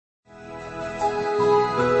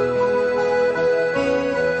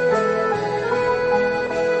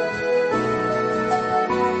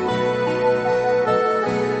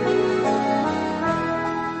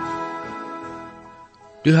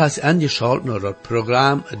Du hast angeschaut naar het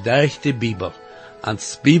programma Durch de Bibel.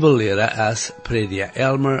 Als Bibellehrer is prediker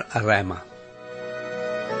Elmer Reimer.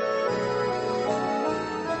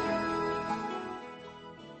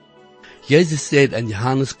 Jezus zei in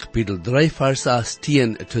Johannes kapitel 3 vers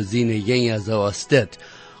 18 zu seinen Jüngern zoals dit: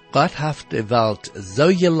 Gott heeft de Welt zo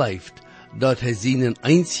geliefd, dat hij zijn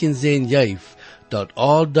einzigen Sohn gaf, dat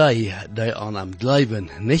all die an hem glauben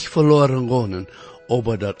nicht verloren gaan,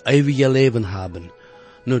 aber dat ewige Leben haben.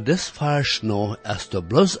 Nu, des vers nou is er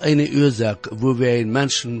bloß eine Ursache, wo wir in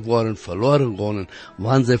Menschen worden verloren gaan,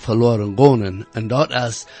 wann sie verloren gaan, en dat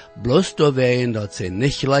is bloß doorwegen dat sie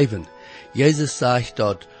nicht leben. Jezus sagt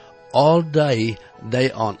dat all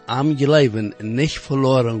die an am Leben nicht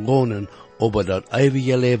verloren gaan, aber dat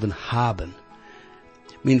ewige Leben haben.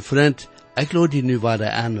 Mijn vriend, ik lade je nu verder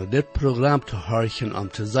aan om dit programma te horen om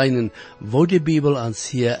te zijn wo de Bibel ons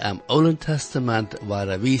hier im Oude Testament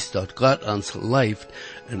waar wijst dat God ons leeft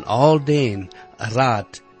en al den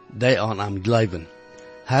raad die aan hem geloven.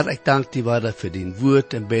 Herr, ik dank je verder voor die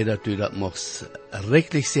woord en bid dat u dat mocht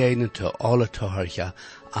rechtlich zijn te alle te horen.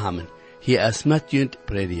 Amen. Hier is met u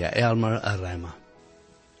prediker Elmer Reimer.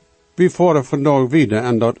 We voeren vandaag weer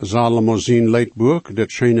aan dat Salomo zijn leidboek,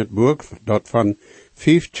 dat schöne boek, dat van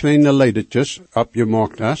 5 kleine leidertjes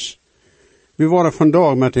opgemaakt is. We worden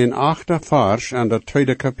vandaag met een 8e vers en dat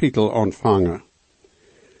 2e kapitel ontvangen.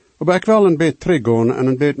 Maar ik wil een beetje teruggaan en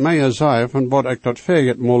een beetje meer zeggen van wat ik dat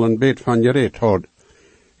veertigmaal een beetje van gereed had.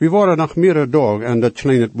 We worden nog meerdere dagen in dat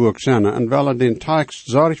kleine boek zijn en willen den tekst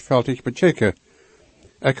zorgvuldig bekijken.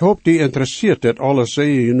 Ik hoop die interesseert dit alles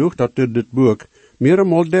zeer genoeg dat dit boek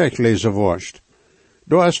meermaal doorgelezen wordt.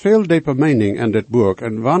 Er is veel diepe mening in dit boek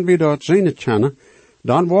en wanneer we dat zien kennen,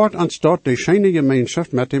 dan wordt ons dat de schöne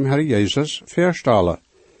gemeenschap met dem Herr Jezus verstellen.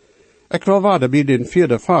 Ik wil waarde bij den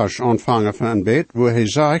 4e vers ontvangen van een beet, waar hij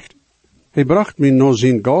zegt: Hij bracht mij naar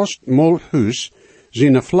zijn gastmaal huis,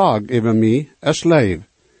 zijn vlag over mij als leef.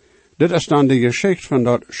 Dit is dan de geschichte van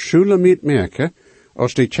dat Schulemietmerke,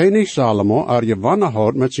 als de koning Salomo gewonnen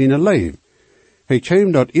had met zijn leef. Hij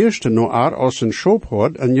kwam dat eerste naar als een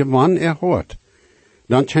schoophoord en gewann hoort.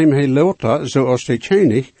 Dan kwam hij later, zoals de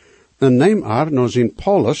koning, en neem naar zijn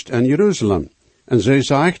palast in Jeruzalem. En zij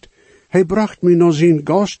zegt: Hij bracht mij naar zijn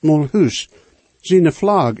gastmaal huis, zijn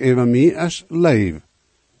vlag over mij als leef.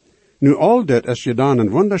 Nu al dit is gedaan een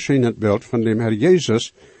wonderschön beeld van dem Herr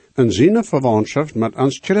Jezus en zijn verwantschap met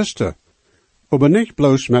ons Christen. Aber niet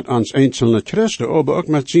bloos met ons einzelne Christen, aber ook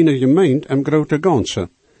met zijn gemeente im grote ganze.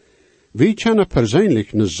 We kunnen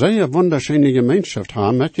persoonlijk een zeer wunderschöne gemeenschap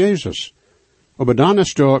hebben met Jezus. Aber dan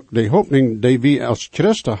is toch de hoopning die we als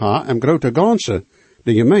Christen hebben im grote ganze,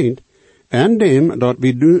 de gemeente, en dem dat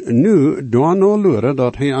we nu daarna leren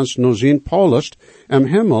dat hij ons naar zijn palast im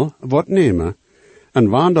Himmel wordt nemen. En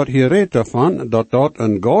wanneer dat hier redt daarvan dat dat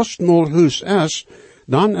een gastmaalhuis is,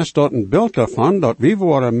 dan is dat een beeld daarvan dat we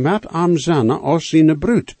worden met hem zijn als zijn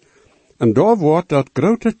bruid. En daar wordt dat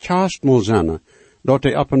grote kerstmaal zijn, dat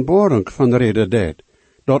de openbaring van reden deed.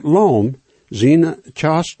 Dat lam zijn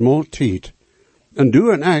kerstmaal tijd. En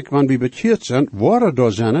du en ik, wanneer we bekeerd zijn, worden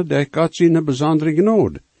daar zijn dat God zijn bijzondere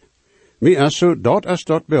genade. Dat is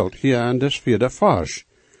dat beeld hier in des 4e vers.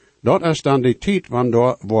 Dat is dan die tijd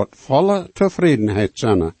wanneer wordt volle tevredenheid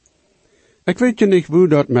zijn. Ik weet je niet hoe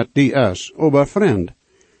dat met die is, maar vriend,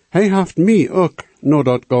 hij heeft mij ook naar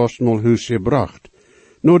dat gastmaalhuis gebracht,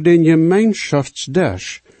 naar den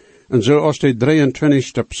gemeenschapsdash, en zoals de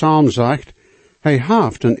 23e psalm zegt, hij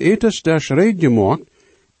heeft een etensdash reed gemaakt,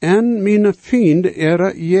 en mijn vriend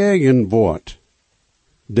jagen wordt.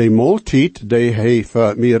 De maaltijd die hij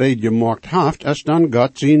voor mij reed gemaakt heeft, is dan God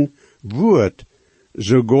zijn woord,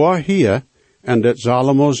 sogar hier in dat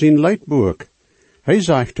Salomo zijn leidboek. Hij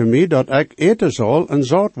zegt te mij dat ik eten zal en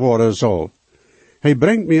zout worden zal. Hij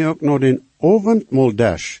brengt mij ook naar den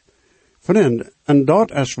avondmaaldash. Vriend, en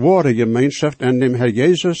dat is ware gemeenschap in dem Herr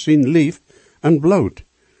Jezus zijn lief en bloed.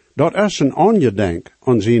 Dat is een aangedenk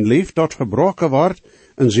aan zijn lief dat gebroken wordt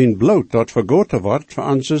en zijn bloed dat vergoten wordt voor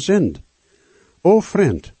onze zind. O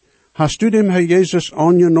vriend, hast u dem Herr Jezus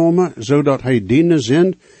aangenomen, zodat hij die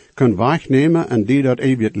zind kan wegnemen en die dat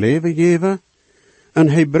eeuwig leven geven? En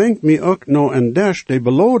hij brengt mij ook naar een dash die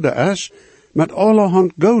beloden is met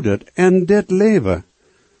allerhand godet en dit leven.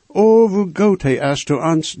 O, hoe goed hij is to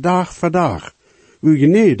ons dag voor dag, hoe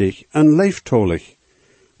gnedig en lieftolig.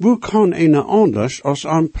 Hoe kan een anders als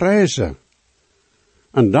aan prijzen?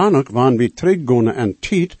 En dan ook wanneer we teruggaan in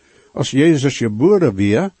tijd, als Jezus geboren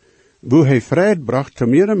weer, hoe hij vrede bracht te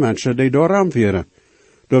meer mensen die door hem waren.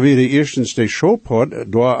 Door wie de eerstens de schoop had,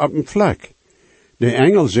 door op een vlek. De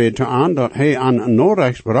engel zei te aan dat hij aan een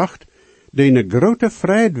Norecht bracht, die een grote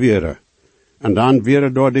vrede waren. En dan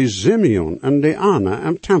weer door de Simeon en de Anna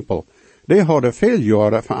en tempel. Die hadden veel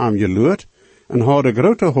jaren van hem geloerd en hadden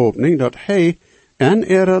grote hoopning dat hij en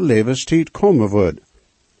ihre levenstijd komen wordt.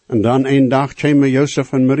 En dan een dag kwamen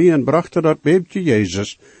Jozef en Maria en brachten dat babytje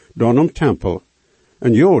Jezus dan om tempel.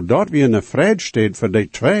 En dat weer een vrijheid voor die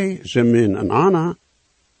twee, Simeon en Anna,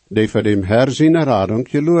 die voor dem Herr zijn radung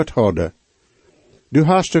geloerd hadden. Du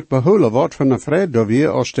hast ook behouden wat van een vrijheid dat weer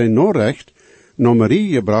als de Norrecht naar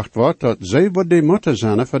Marie gebracht wordt, dat zij wordt de moeder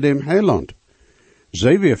zijn voor dem heiland.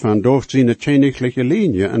 Zij weer van door zijn königliche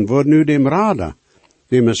linie en wordt nu dem Rader,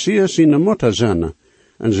 de Messias zijn moeder zijn.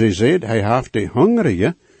 En zij zegt, hij heeft de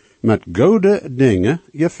hongerige met goede dingen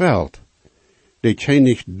geveld. De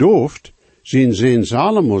koning dooft, zijn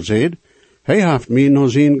Salomo zegt, hij heeft mij naar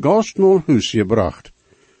zijn gastmaal gebracht.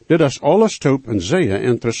 Dit is alles top een zeer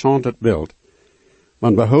interessant het beeld.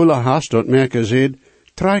 Want behouden haast dat merken zegt,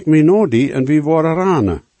 trek mij naar die en wie worden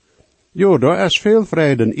ranen. Daar is veel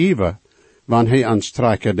vrede Iwe, wanneer hij aan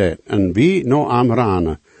strijken deed, en wie nou aan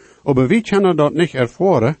ranen. Maar wie kunnen dat niet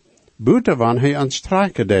ervaren, buiten wanneer hij aan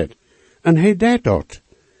strijken deed. En hij deed dat.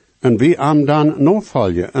 En wie am dan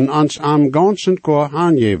novallen, en ans am ganzen koor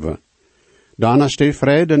aangeven. Dan is de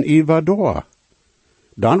vrede Iwe door.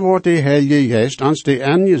 Dan wordt de Heilige Geest ans de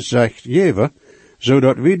aangezicht geven,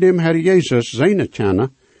 zodat we dem Herr Jezus zijn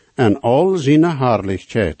kennen, en al zijn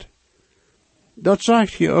herrlichheid. Dat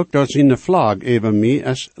zegt je ook dat zijn vlag even mij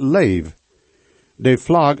is leef. De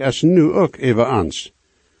vlag is nu ook even ans.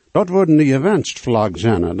 Dat worden de gewenst vlag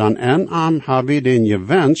zijn, dan en am hebben we den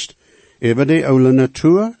gewenst, even de oude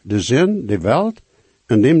natuur, de zin, de welt,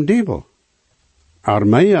 en dem diebel.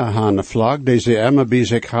 Armeeën hebben een vlag, die ze immer bij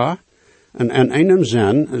zich hebben, en in einem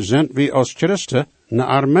zin zijn we als Christen een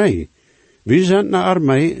armee. We zijn een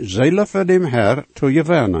armee, zeilen voor dem Herr te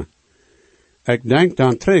gewinnen. Ik denk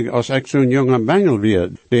dan terug als ik zo'n jonge bengel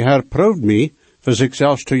weer. De Herr proeft mij voor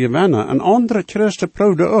zichzelf te gewinnen. En andere Christen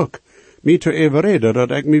proefden ook mij te overreden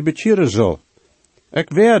dat ik mij bekeren zal. Ik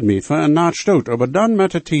werd mij voor een naad stoot, maar dan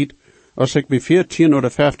met de tijd, als ik bij 14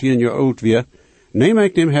 of 15 jaar oud weer, neem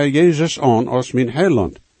ik dem Herr Jezus aan als mijn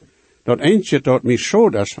heiland. Dat eentje dat mij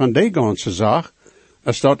schuld is van die ganze zaak,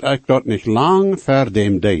 is dat ik dat niet lang voor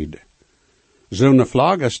dem deed. Zo'n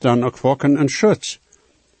vlag is dan ook voor een schutz.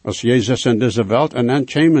 Als Jezus in deze wereld en dan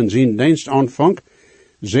kwam zijn dienst aanvangt,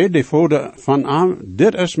 zei de vader van hem,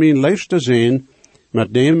 dit is mijn liefste zin,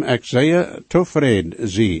 met dem ik zeer tevreden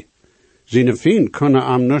zie. Zijn vriend kunnen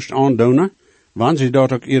hem niet aandoen, want ze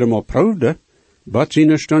dat ook eenmaal proefde, wat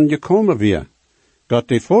zijn stund gekomen weer. Dat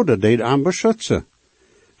de vader deed hem beschützen.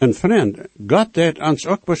 En vriend, God deed ons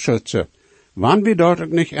ook beschützen, want we dat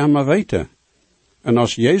ook niet immer weten. En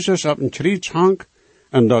als Jezus op een kruis hang,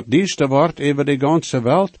 en dat dieste wordt over de ganze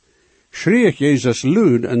wereld, schreef Jezus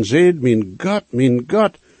luid en zei, mijn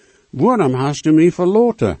God, waarom hast du mij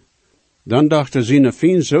verloten? Dan dachten zijn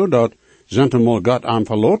vrienden zo dat, zentemal God hem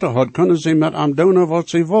verloten had, kunnen ze met hem doen wat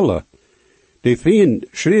ze willen. De vriend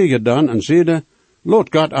schreef dan en zeide,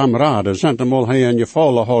 laat God hem raden, zentemal hij en je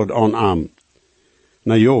vallen had aan hem.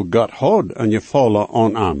 Nou ja, God had en je vallen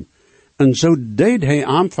aan hem. En zo deed hij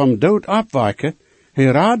hem van dood afwijken, hij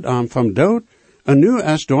raad hem van dood, en nu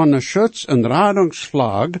is door een schutz en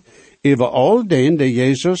radingsvlag over al den die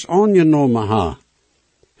Jezus aangenomen ha.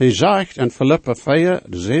 Hij zegt in Filippa 4,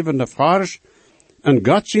 de 7e vers, en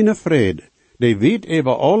God zijn vrede, die weet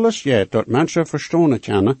over alles jet, dat mensen verstaan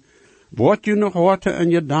kunnen, wat je nog hoort en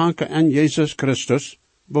je danken aan Jezus Christus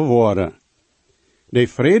bewaren. De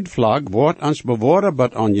vredevlag wordt ons bewaren,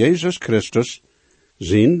 but aan Jezus Christus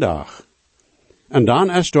zijn dag. En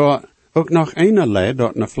dan is er ook nog een leid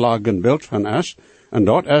dat een vlag een beeld van is, en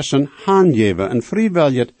dat is een handgeven, een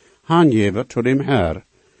vrijwillig handgeven tot dem Herr.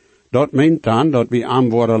 Dat meent dan dat we am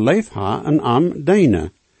worden leef ha en am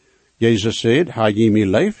dienen. Jezus zegt, ha je mij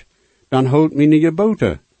leef, dan houd mij niet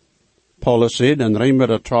geboten. Paulus zegt in Römer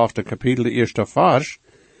de 12e kapitel, de 1e vers,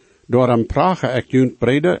 door hem prage ik junt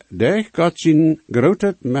brede, der God zijn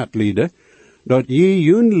grote metlieden, dat je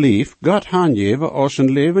jun lief God handgeven als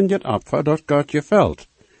een levend opfer dat God je velt.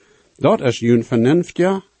 Dat is jun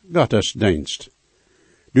vernunftje Gottesdienst.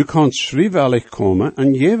 Du kannst vrijwillig komen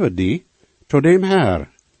en geven die tot dem Herr.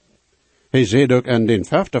 Hij zegt ook in den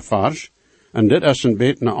 5e vers, en dit is een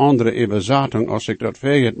beetje een andere überzetting als ik dat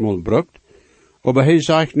vergeet moet brukt, maar hij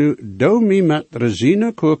zegt nu, doe mij met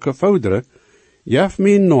resinekoeken voederen, geef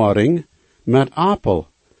mij naring met appel,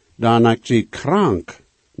 dan ik zie krank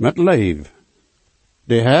met leef.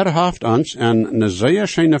 De Herr heeft ons een zeer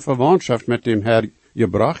schöne verwantschap met dem Herr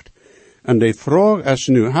gebracht, en de vraag is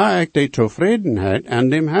nu, ha ik de tevredenheid aan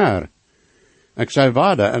dem Herr? Ik zei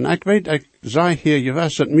waarde, en ik weet, ik zei hier, je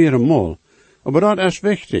wist het meer eenmaal, maar dat is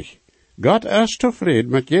wichtig. Gott ist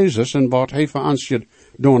tevreden met Jezus en wat hij voor ons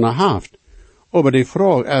gedaan heeft. Aber die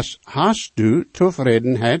vraag is, hast du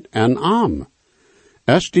tevredenheid en arm?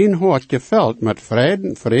 Ist dein hart gefällt met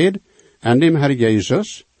vrede en dem Herr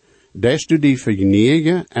Jesus, dass du die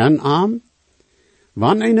vergnügen en arm?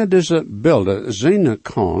 Wann einer dieser Bilder sehen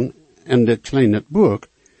kann in dit kleine boek,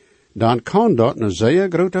 dan kan dat een zeer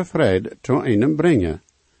grote vrede zu einem brengen.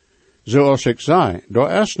 Zoals ik zei,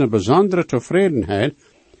 daar is een bijzondere tevredenheid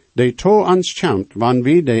die to ons komt, wanneer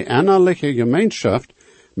we de innerlijke gemeenschap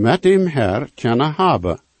met dem Herr kunnen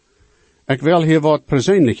hebben. Ik wil hier wat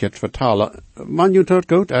persoonlijkheid vertellen, wanneer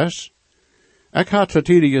dat goed is. Ik had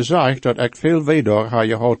vertelde gezegd dat ik veel weedag heb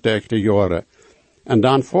gehad tegen de jaren. En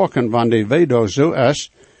dan voorken wanneer die weedag zo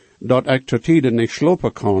is, dat ik tot tijden niet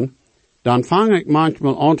slopen kan, dan vang ik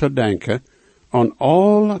manchmal aan te denken aan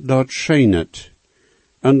al dat schijnet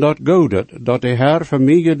en dat goedet dat de Heer voor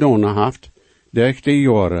mij gedaan heeft durch die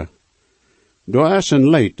jaren. Daar is een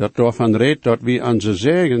lied dat daarvan redt dat we onze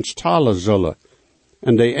zegens talen zullen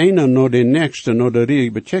en de ene naar de nächste naar de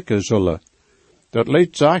rij bechecken zullen. Dat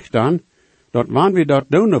lied zegt dan, dat wanneer we dat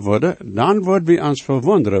doen worden, dan worden we ons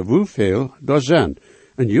verwonderen hoeveel er zijn.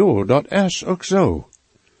 En ja, dat is ook zo.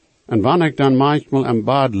 En wanneer ik dan manchmal in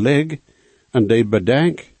bad lig en die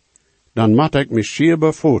bedenk, dan moet ik me schier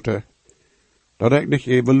bevoeten, dat ik niet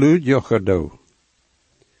even luid jocher doe.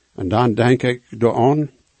 En dan denk ik eraan,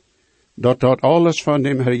 dat alles van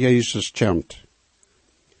dem Herr Jezus komt.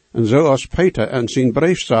 En zoals Peter in zijn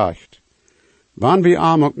brief zegt, wanneer we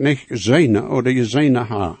hem ook niet zijn of gezien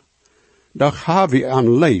hebben, dan hebben we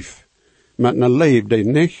een leef, met een leef die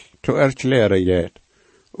niet te erklären is.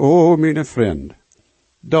 O, mijn vriend,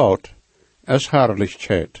 dat is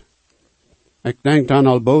herrlichkeit. Ik denk dan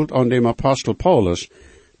al bald aan dem Apostel Paulus,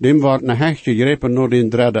 dem wordt een hecht gegrepen naar den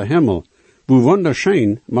derde hemel, wo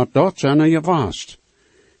wunderschön, maar dat zijn gewaast.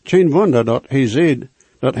 Geen wonder dat hij zegt,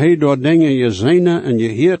 dat hij door dingen gezien en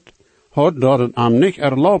gehoord had, dat het hem niet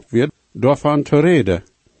erlaubt wordt, daarvan te reden.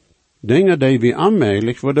 Dingen die we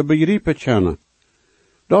aanmerkelijk worden begrijpen kunnen.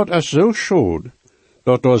 Dat is zo schade,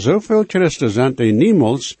 dat er zoveel Christen zijn die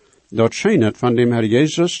niemals dat schijnet van dem Herr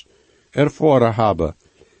Jezus ervaren hebben.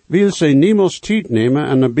 Wil ze niemals tijd nemen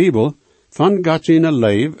in de Bijbel van God zijn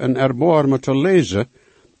leven en erbarmen te lezen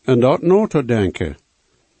en dat na te denken.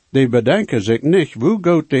 Die bedenken zich niet hoe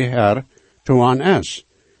goed de Herr to aan is.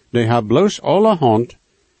 Die hebben bloos allerhand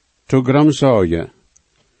te gramzaaien.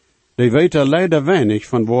 Die weten leider weinig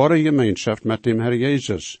van ware gemeenschap met dem Herr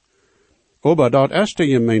Jezus. Aber dat is de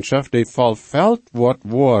gemeenschap die vervuld wordt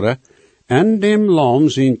worden en dem Lam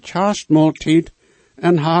zijn kerstmaaltijd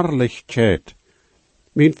en herrlichkeit.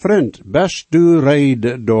 Mijn vriend, best du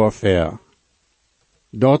rede daarvoor.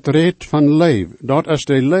 Dat redt van leven, dat is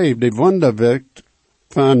de leven die wonder werkt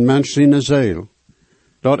van een mens zijn ziel.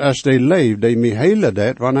 Dat is de leven die mij hele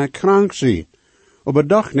deed wanneer ik krank zie, aber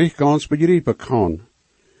doch niet ganz begrijpen kan.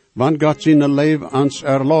 Wanneer God zijn leven ons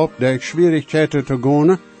erlaubt door schwierigheden te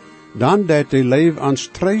gaan, dan deed de leven ons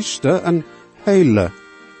trieste en hele.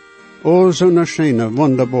 O, zo'n schöne,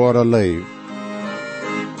 wunderbare leven.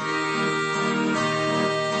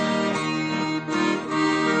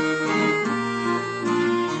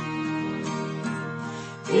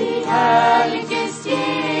 Wie herrlich ist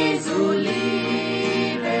Jesu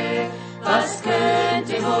Liebe, was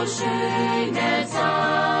könnte wohl schöner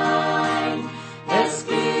sein? Es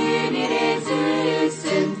glühen ihre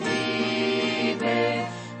süßen Triebe,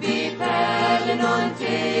 wie Perlen und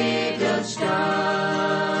Edelstein.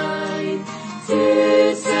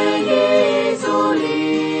 Süße Jesu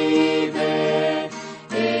Liebe,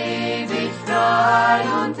 ewig frei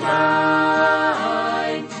und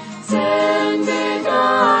rein, sende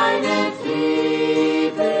deine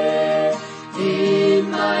Triebe in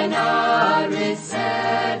mein armes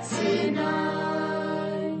Herz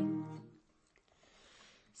hinein.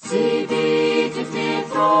 Sie bietet mir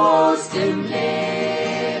Trost im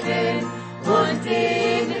Leben und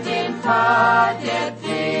ebnet den Pfad der Pflicht.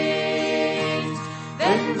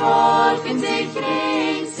 Wenn Wolken sich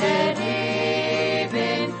rings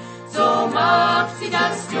erheben, so macht sie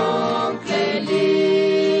das dunkle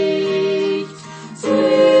Licht.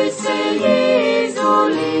 Süße Jesu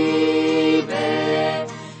Liebe,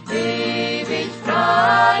 ewig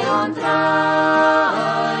frei und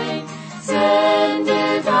rein, sende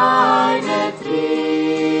deine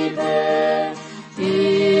Triebe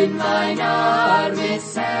in mein armes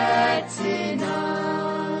Herz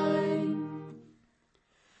hinein.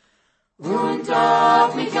 Und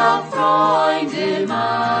ob mich auch Freunde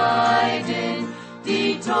meiden,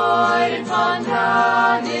 die teuren von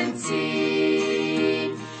dannen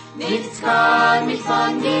ziehen, nichts kann mich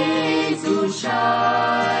von Jesu zu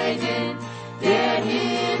scheiden, der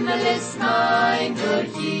Himmel ist mein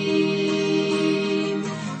durch ihn.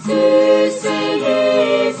 Süße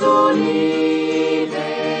Jesu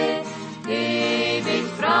Liebe, ewig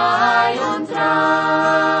frei und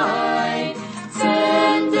rein,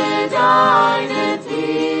 sende deine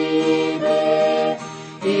Liebe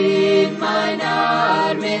in mein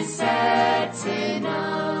armes Herz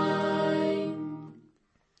hinein.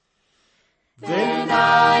 Wenn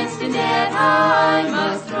einst in der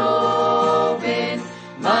Heimat droben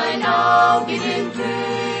mein Auge den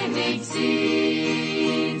König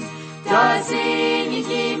sieht, da sing ich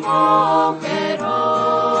ihm hoch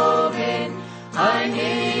erhoben ein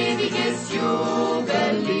ewiges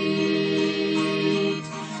Jubellied.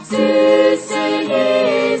 Süße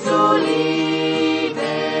Jesu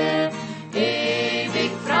Liebe,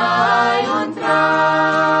 ewig frei und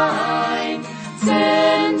rein,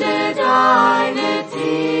 sende deine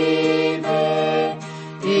Liebe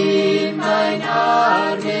in mein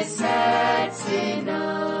armes Herz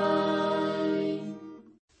hinein.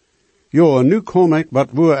 Jo, en nu kom ik wat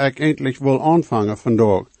waar ik eindelijk wil aanvangen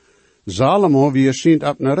vandaag. Salomo, wie sint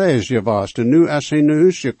op een reis geweest, en nu is hij naar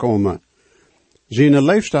huis gekomen. Zijn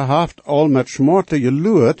liefste heeft al met smarte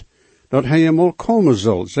geluid, dat hij hem al komen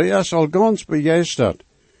zal. Zij is al ganz begeisterd.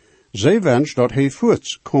 Zij wenscht dat hij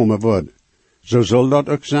voorts komen wordt. Zo zal dat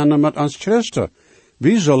ook zijn met ons Christen.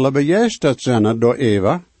 Wie zullen begeisterd zijn door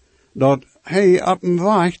Eva, dat hij op een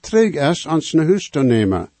weg terug is ons naar huis te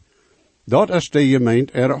nemen. Dat is de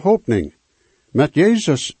gemeente er hoopning, met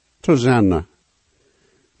Jezus te zijn.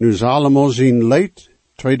 Nu Salomo zijn leid,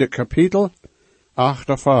 tweede kapitel,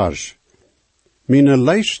 8 vers. Mijn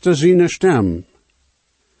luister zijn stem.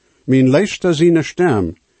 Mijn luister zijn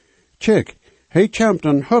stem. Kijk, hij komt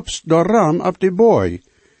en hupst de ram op de boy.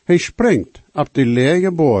 Hij springt op de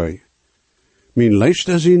lege boy. Mijn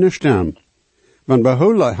luister zijn stem. Want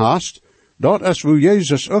behoorlijk haast, dat is hoe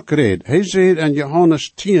Jezus ook redt. Hij zei in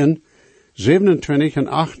Johannes 10, 27 en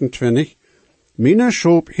 28, Mijn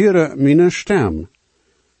schop heren mijn stem.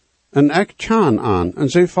 En ik tjan aan, en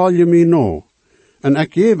zij vallen mij no. En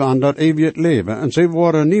ik geef aan dat eeuwig leven, en zij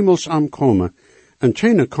worden niemals aankomen, en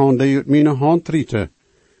geen kan die uit mijn hand rieten.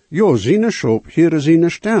 Jo, zijn schop heren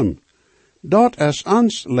zijn stem. Dat is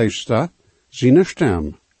ons luister, zijn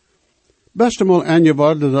stem. Best eenmaal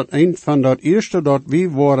aangewoorden dat een van dat eerste dat wie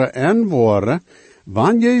worden en worden,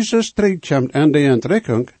 wanneer Jezus terugkomt en de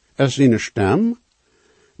entrekking, is zijn stem.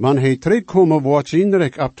 Wanneer hij terugkomen wordt zijn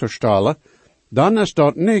rijk op te stellen, dan is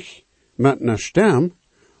dat niet met een stem,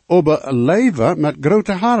 maar een leven met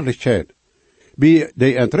grote hartelijkheid. Bij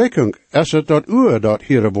de entrekking is het dat uur dat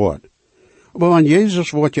hier wordt. Maar wanneer Jezus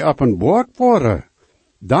wordt je op een boord worden,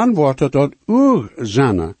 dan wordt het dat uur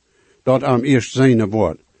zijn, dat am eerst zijn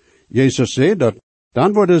wordt. Jezus zei dat,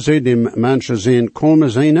 dan worden zij die mensen zijn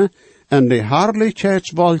komen zijn en de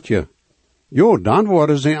hartelijkheidswolkje. Jo, dan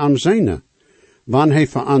worden zij am zijn. Wanneer hij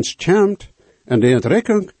voor ons komt en de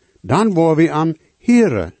entrekking, dan worden we am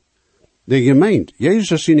heren. De gemeente,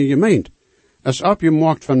 Jezus in de gemeente, is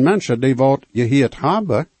opgemaakt van mensen die wat gehoord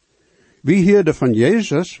hebben. Wie hoorden van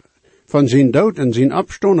Jezus, van zijn dood en zijn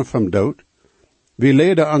opstonden van dood. Wie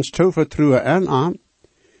leden ons toevertrouwen aan.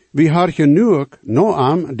 Wie har genoeg no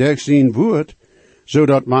aan door zijn woord,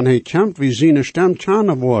 zodat man hij komt wie zijn stem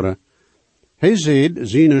tjane worden. Hij zei,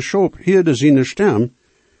 zijn schop hoorde zijn stem,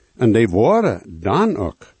 en die worden dan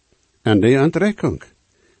ook, en die entrekking,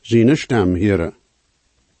 zijn stem heren.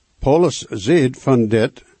 Paulus zei van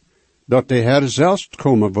dit, dat de Heer zelfs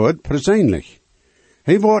komen wordt persoonlijk.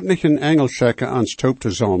 Hij wordt niet een engel schikken ans toop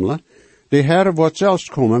te zamelen, de Heer wordt zelfs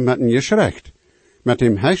komen met een geschrecht, met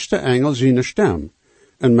hem hechte engel zijn stem,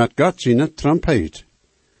 en met God zijn trompet.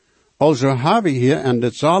 Also hebben we hier in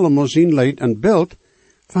dit Salomo zijn leid een beeld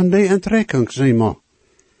van de entrekking, zeg maar.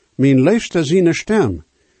 Mijn liefste zijn stem.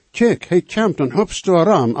 Kijk, hij komt en hupst de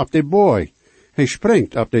ram op de boy. Hij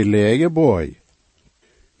springt op de lege boy.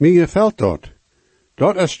 Mij gefällt dat.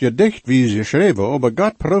 Dat is gedicht wie ze geschreven, aber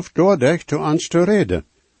God proeft door dich te ons te reden.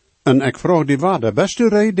 En ik vraag die waarde, best u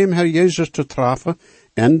reed dem Herr Jezus te treffen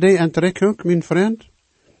en de entrekking, mijn vriend?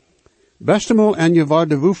 Best eenmaal en je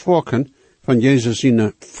waarde woe volken van Jezus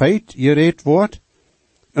zijn feit gereed wordt,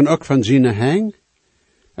 en ook van zijn hang.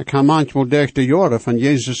 Ik heb manchmal durch de jaren van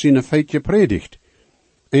Jezus zijn feit gepredigt.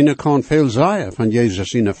 En ik kan veel zeggen van Jezus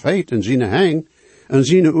zijn feit en zijn hang, en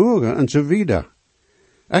zijn ogen en zo wieder.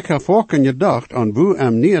 Ik heb volken gedacht aan hoe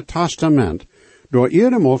im Nieuwe Testament door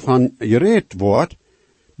iedermaal van gereed wordt,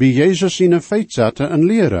 bij Jezus zijn feit zetten en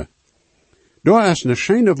leren. Daar is een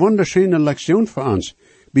schöne, wunderschöne lektion voor ons,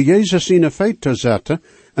 bij Jezus zijn feit te zetten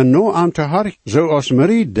en no aan te harken, zoals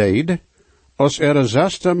Marie deed, als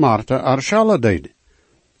zesde Martha Arschalle deed.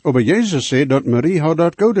 Aber Jezus zei dat Marie had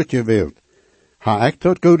dat godet gewild. Ha ik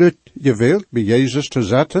dat godet gewild bij Jezus te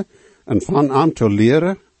zetten en van hem te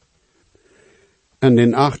leren? En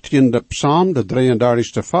in 18e psalm, de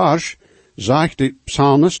 33e vers, zegt de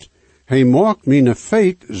psalmist, hij maakt mijn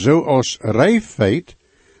feit zoals rijfeit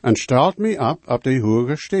en stelt mij op de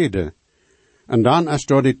hoge steden. En dan is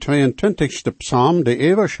door de 22e psalm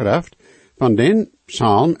de overschrift van den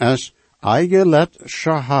psalm is Eigelet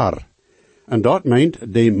Shahar. En dat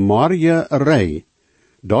meent de marierij.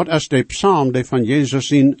 Dat is de psalm die van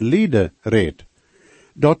Jezus in lieden redt.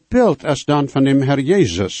 Dat beeld is dan van dem Herr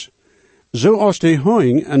Jezus. Zoals de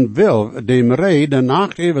hoing en wilf dem rij de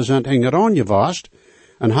nacht even zijn hengeranje was,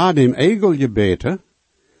 en had dem egel gebeten,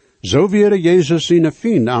 zo wäre Jezus zijn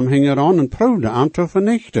vriend am hengeran en proefde am te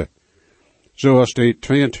vernichten. Zoals de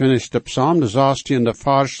 22e psalm, de 16e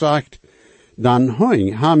vers zegt, dan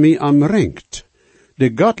hoing ha mij omringt.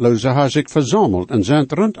 De godloze ha zich verzameld en zijn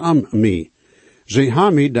rondom mij. Zij ha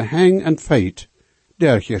mij de hang en feit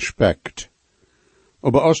dergespekt.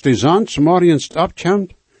 Aber als de zand morgens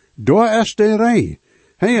opkomt, daar is de rij.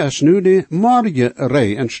 Hij is nu de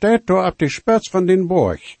marierij en staat daar op de spits van den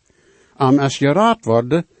borg. Am is geraad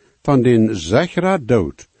worden van den zekere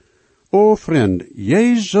dood. O vriend,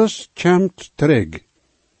 Jezus komt terug.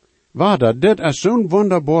 Vader, dit is zo'n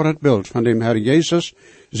wonderbaar beeld van dem Herr Jezus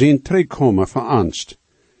zijn terugkomen voor ons.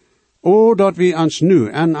 O, dat we ons nu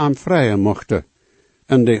en am vrijen mochten,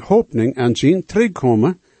 en de hoopning en zijn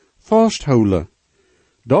terugkomen vasthouden.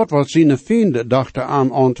 Dat wat zijn vrienden dachten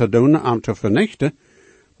aan te doen, aan te vernichten,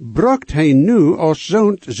 bracht hij nu als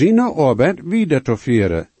zoon zijn arbeid weer te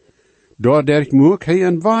vieren. Doordat mocht hij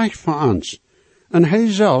een weg voor ons, en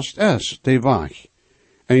hij zelfs is de weg.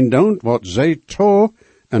 En doet wat zij toe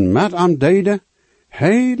en met hem deden,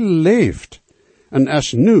 hij leeft, en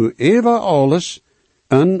is nu even alles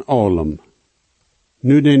en allem.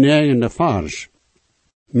 Nu de negende vers.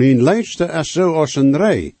 Mijn leefste is zoals een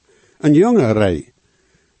rij, een jonge rij.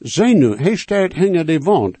 Zij nu, hij staat hinger de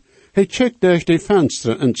wand, hij checkt durch de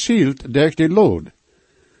venster en zielt durch de lood.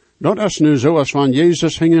 Dat is nu zoals van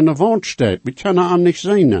Jezus hinger de wand staat, we kunnen hem niet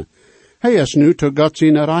zien. Hij is nu te God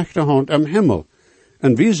zijn rechterhand im Himmel,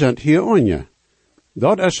 en we zijn hier onje.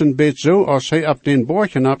 Dat is een beetje zo als hij op den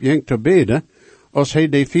borgen opging te beden, als hij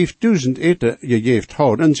de 5000 eten gegeven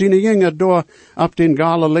had, en zijn jongen door op den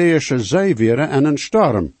Galileische zee waren en een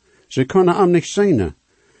storm. Ze kunnen hem niet zien.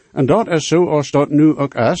 En dat is zo als dat nu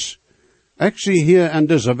ook is. Ik zie hier in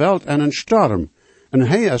deze wereld een storm, en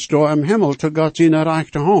hij is door im Himmel te God zijn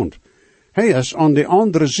rechterhand. Hij is aan de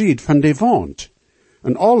andere zijde van de wand.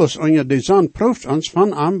 En alles onder de zon proeft ons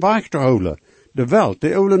van hem weg te houden. De wereld,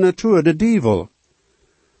 de oude natuur, de duivel.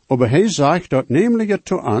 Aber hij zegt dat namelijk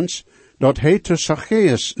te ons, dat hij te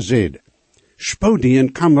Zacchaeus zegt, spoed die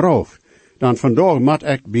en kom rauf, dan vandaag moet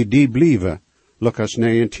ik bij die blijven. Lucas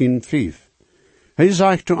 19:5. Hij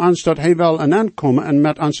zegt te ons dat hij wil aankomen en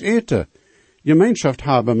met ons eten, gemeenschap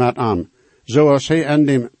hebben met hem, zoals hij in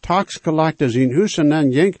dem taksgelagte zijn huizen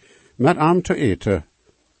en ging met hem te eten.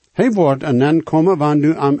 Hij wordt aankomen wanneer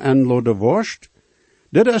u am enlode worst.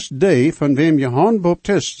 Dit is de van wem Johannes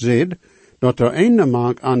Baptist zegt, dat er een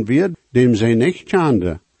maak aan wird, dem zij niet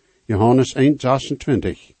kende. Johannes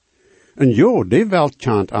 1:26. En jo, die welt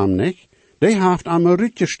kent am niet, die heeft am een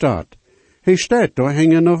rutje staat. Hij staat door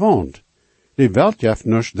hingen wand. Die welt heeft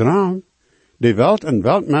nus draam. Die welt en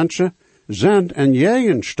weltmensen zijn en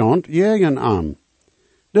jegen stand jegen am.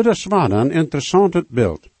 Dit is wat een interessant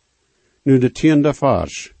beeld. Nu de 10e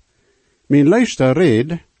vers. Mijn leefste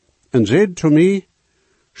reed, en zei to mij,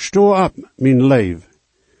 sto op, mijn leef.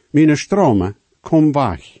 Mijn stromen, kom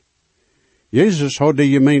weg. Jezus had de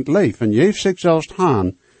gemeente leef en geeft zich zelfs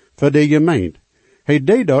aan voor de gemeente. Hij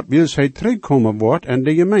deed dat wils hij terugkomen wordt en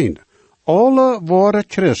de gemeente. Alle ware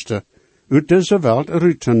Christen uit deze wereld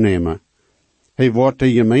eruit te nemen. Hij wordt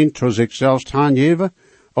de gemeente voor zichzelf aangeven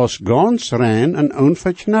als ganz rein en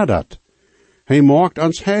onverknadderd. Hij maakt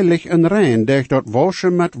ons heilig en rein durch dat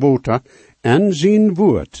waschen met water en zijn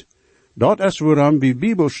woord. Dat is waarom we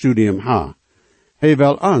Bibelstudium ha. Hij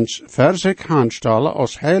wil ons voor zich aanstellen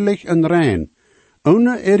als heilig en rein,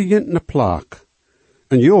 ohne irgendeine plaag.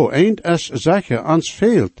 En jo, eind is zeker, ons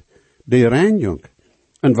veelt de reinjung.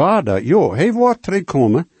 En waarde, jo, hij wordt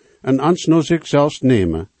terugkomen en ons naar zichzelf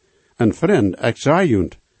nemen. En vriend, ik zei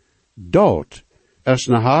junt, dat is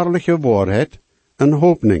een herrliche waarheid en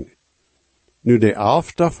hoopning. Nu de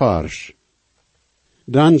 11e vers.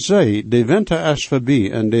 Dan zei, de winter is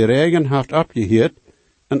voorbij en de regen heeft opgeheerd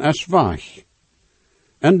en is weg.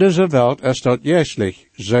 In deze wereld is dat juistlich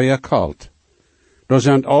zeer kalt. Er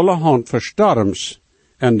zijn allerhand verstorms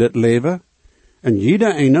in dit leven, En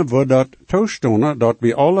jeder ene wordt dat toestonen dat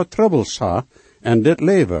we alle troubles ha en dit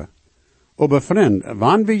leven. Aber vriend,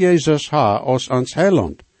 wanneer we Jezus ha als ons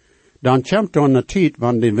heiland, dan komt er een tijd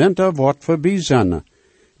wanneer de winter wordt voorbij zijn.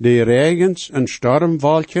 De regens en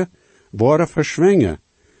stormwolken worden verschwingen.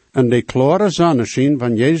 En de klare zonneschijn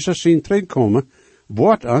van Jezus in terugkomen,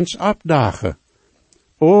 wordt ons opdagen.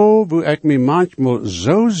 Oh, wo ik me manchmal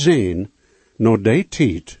zo zeen, no die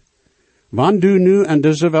tijd. Wanneer du nu in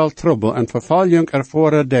deze welt trouble en vervolging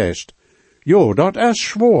ervoor deest, jo, dat is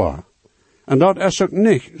zwaar. En dat is ook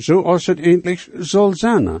niet zoals het eindelijk zal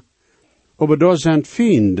zijn. Aber door zijn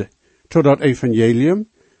vriend tot dat evangelium,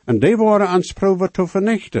 en die worden ons proeven te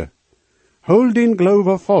vernichten. Hol den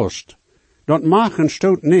geloof vast, dat mag een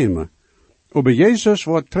stoot nemen. Aber Jezus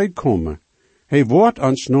wordt terugkomen. Hij wordt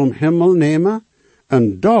ons naar hemel nemen,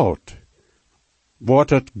 en dat wordt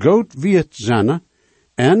het goed wierd zijn,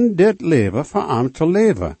 en dit leven voor hem te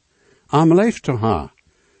leven, am leef te ha,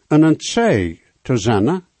 en een zij te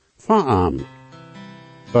zijn voor hem.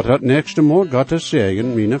 Tot het nächste Mal Gottes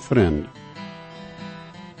Segen, meine vriend.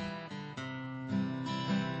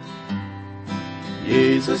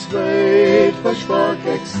 Jesus weet, versprach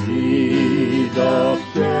ik zie, dat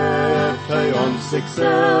geeft hij ons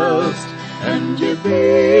zichzelf, en je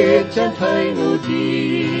weet en hij nu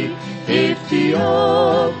die, heeft die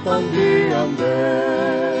op van die am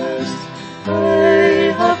best.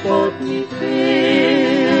 Hij hat God niet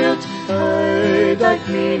veert, hij dekt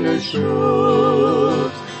meine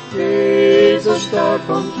schuld. Jezus starb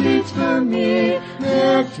und litt für mich,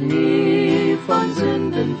 merkt mich von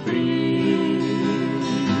Sünden frei.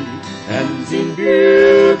 En zijn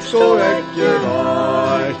buik zo echt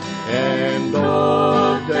gereicht, en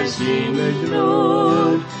dat hij zijn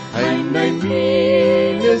gloed, hij neemt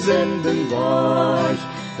meine Sünden wacht,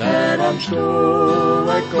 der am Stuhl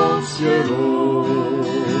ik ons geruht.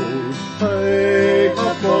 Hij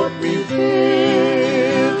hat Gott mich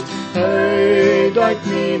geehrt, hij dekt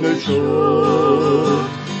meine Schuld.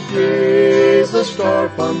 Jesus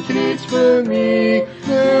starb am Kreuz für mich,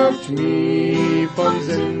 macht mich von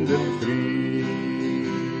Sünden frei.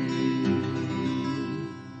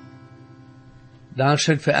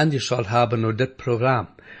 Dankeschön für angeschaut haben und dit Programm.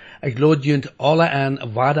 Ich lade junt alle an,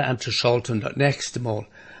 weiter anzuschalten das nächste Mal.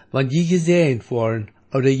 Wenn je gesehen worden,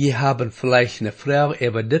 oder je haben vielleicht eine Frau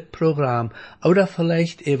über dit Programm, oder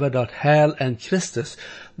vielleicht über das Heil an Christus,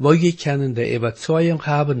 wo je können die Überzeugung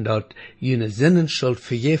haben, dass jene Sinnenschuld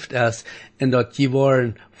vergift ist, und dass je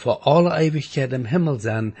wollen für alle Ewigkeit im Himmel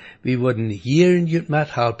sein, wir würden hier in jut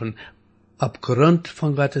mithelfen, aufgrund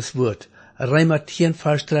von Gottes Wort. Römer 10,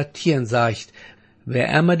 Vers 13 sagt, wer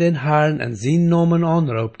immer den Herrn in seinen Namen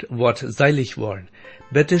anruft, wird selig worden.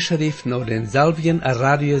 Bitte schrift noch den selben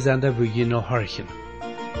Radiosender, wo je noch horchen.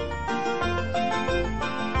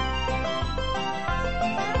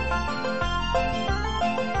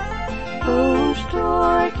 O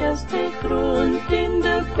stark ist der Grund in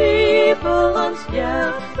der Bibel uns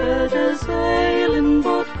gibt, für das Heilen,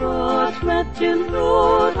 was Gott mit den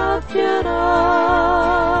Not hat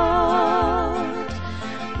gerat.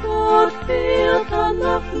 Gott fehlt an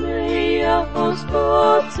noch mehr, aus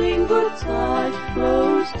Gott sein gut Zeit,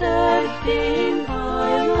 bloß deckt den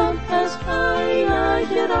Heiland, es keiner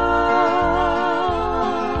gerat.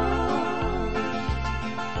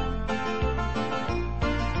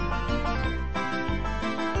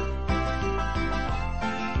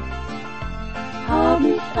 Hab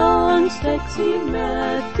nicht Angst, ich sie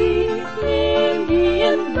mit dir, nehm die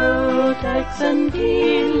in Not, ich sind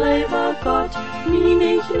die, lieber Gott, wie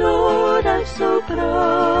nicht Not, ich so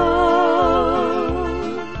groß.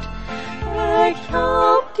 Ich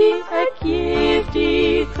hab die, ich geb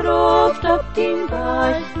die Kraft auf den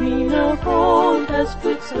Weich, meine Hand, es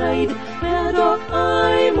wird leid, wer doch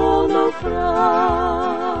einmal noch frei.